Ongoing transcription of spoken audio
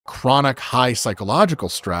chronic high psychological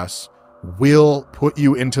stress will put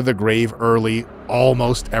you into the grave early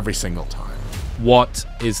almost every single time. What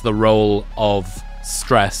is the role of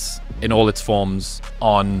stress in all its forms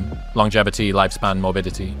on longevity, lifespan,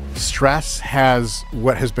 morbidity? Stress has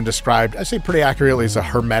what has been described, I say pretty accurately, as a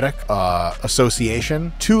hermetic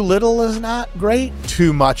association. Too little is not great.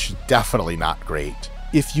 Too much, definitely not great.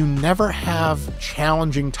 If you never have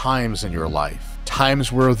challenging times in your life,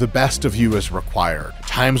 times where the best of you is required,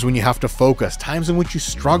 times when you have to focus, times in which you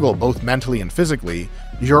struggle both mentally and physically,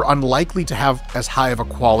 you're unlikely to have as high of a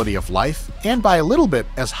quality of life, and by a little bit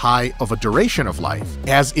as high of a duration of life,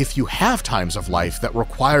 as if you have times of life that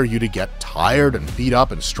require you to get tired and beat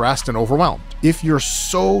up and stressed and overwhelmed. If you're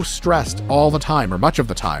so stressed all the time, or much of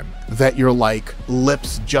the time, that you're like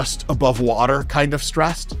lips just above water kind of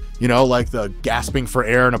stressed, you know, like the gasping for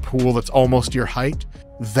air in a pool that's almost your height,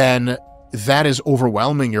 then that is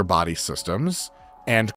overwhelming your body systems and